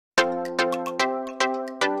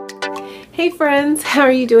Hey friends, how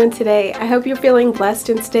are you doing today? I hope you're feeling blessed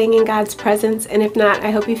and staying in God's presence, and if not, I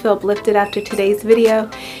hope you feel uplifted after today's video.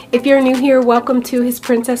 If you're new here, welcome to His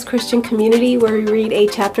Princess Christian community, where we read a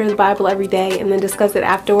chapter of the Bible every day and then discuss it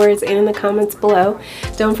afterwards and in the comments below.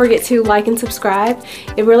 Don't forget to like and subscribe.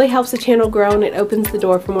 It really helps the channel grow and it opens the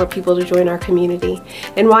door for more people to join our community.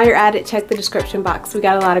 And while you're at it, check the description box. We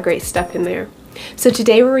got a lot of great stuff in there. So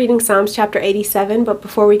today we're reading Psalms chapter 87, but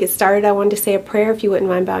before we get started, I wanted to say a prayer if you wouldn't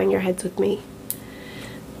mind bowing your heads with me.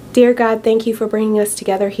 Dear God, thank you for bringing us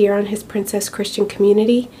together here on His Princess Christian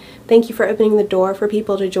community. Thank you for opening the door for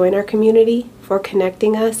people to join our community, for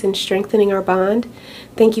connecting us and strengthening our bond.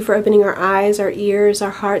 Thank you for opening our eyes, our ears, our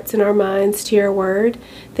hearts, and our minds to your word.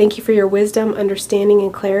 Thank you for your wisdom, understanding,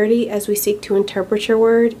 and clarity as we seek to interpret your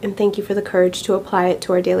word, and thank you for the courage to apply it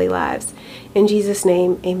to our daily lives. In Jesus'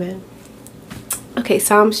 name, amen. Okay,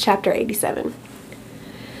 Psalms chapter 87.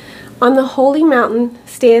 On the holy mountain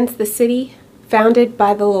stands the city founded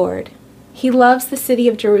by the Lord. He loves the city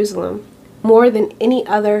of Jerusalem more than any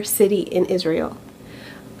other city in Israel.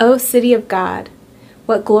 O city of God,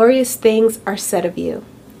 what glorious things are said of you.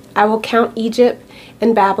 I will count Egypt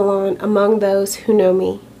and Babylon among those who know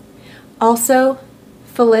me. Also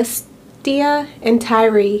Philistia and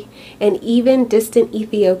Tyre and even distant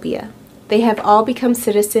Ethiopia. They have all become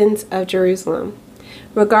citizens of Jerusalem.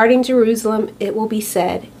 Regarding Jerusalem, it will be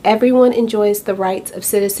said, everyone enjoys the rights of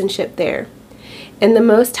citizenship there. And the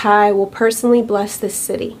Most High will personally bless this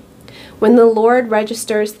city. When the Lord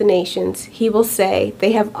registers the nations, He will say,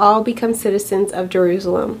 they have all become citizens of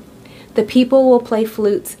Jerusalem. The people will play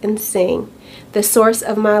flutes and sing. The source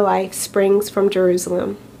of my life springs from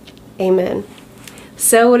Jerusalem. Amen.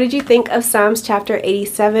 So what did you think of Psalms chapter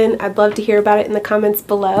 87? I'd love to hear about it in the comments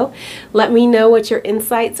below. Let me know what your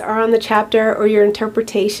insights are on the chapter or your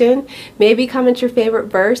interpretation. Maybe comment your favorite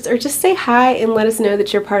verse or just say hi and let us know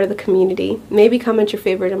that you're part of the community. Maybe comment your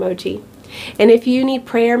favorite emoji. And if you need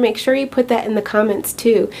prayer, make sure you put that in the comments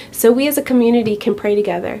too, so we as a community can pray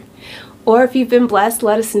together. Or if you've been blessed,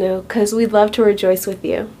 let us know, because we'd love to rejoice with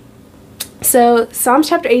you. So Psalms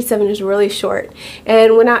chapter 87 is really short,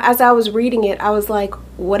 and as I was reading it, I was like,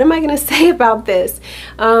 what am I going to say about this?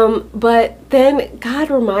 But then God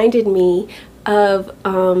reminded me of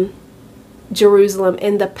Jerusalem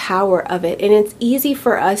and the power of it, and it's easy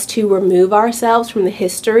for us to remove ourselves from the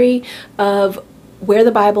history of where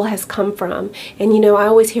the Bible has come from. And I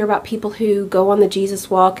always hear about people who go on the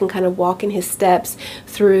Jesus walk and kind of walk in His steps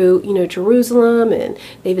through Jerusalem, and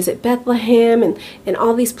they visit Bethlehem and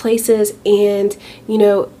all these places, and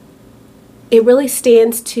it really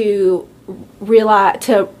stands to realize,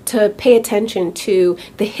 to pay attention to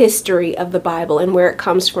the history of the Bible and where it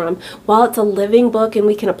comes from. While it's a living book and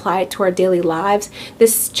we can apply it to our daily lives,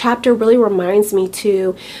 this chapter really reminds me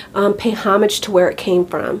to pay homage to where it came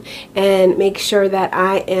from and make sure that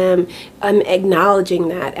I'm acknowledging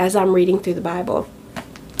that as I'm reading through the Bible.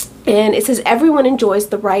 And it says everyone enjoys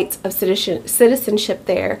the rights of citizenship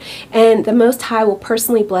there, and the Most High will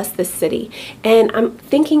personally bless this city. And I'm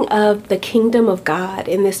thinking of the kingdom of God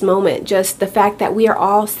in this moment, just the fact that we are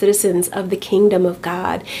all citizens of the kingdom of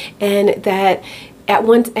God, and that while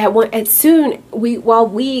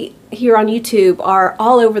we here on YouTube are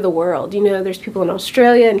all over the world. There's people in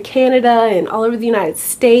Australia and Canada and all over the United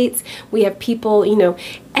States. We have people,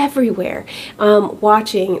 everywhere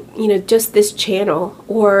watching, just this channel,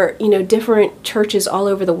 or, different churches all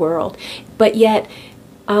over the world. But yet,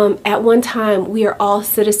 at one time, we are all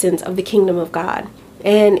citizens of the kingdom of God.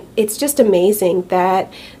 And it's just amazing that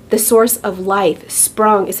the source of life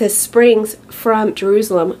springs from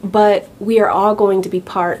Jerusalem, but we are all going to be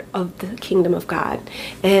part of the kingdom of God.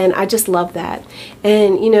 And I just love that.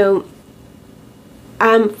 And,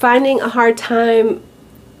 I'm finding a hard time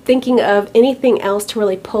thinking of anything else to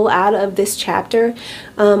really pull out of this chapter,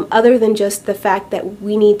 other than just the fact that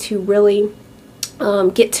we need to really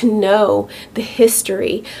get to know the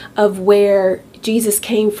history of where Jesus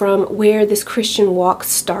came from, where this Christian walk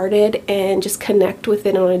started, and just connect with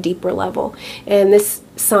it on a deeper level. And this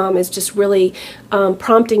psalm is just really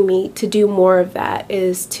prompting me to do more of that,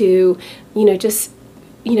 is to,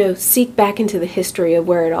 seek back into the history of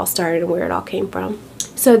where it all started and where it all came from.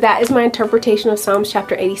 So that is my interpretation of Psalms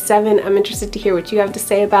chapter 87. I'm interested to hear what you have to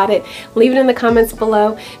say about it. Leave it in the comments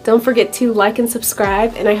below. Don't forget to like and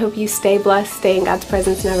subscribe, and I hope you stay blessed, stay in God's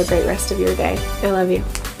presence, and have a great rest of your day. I love you.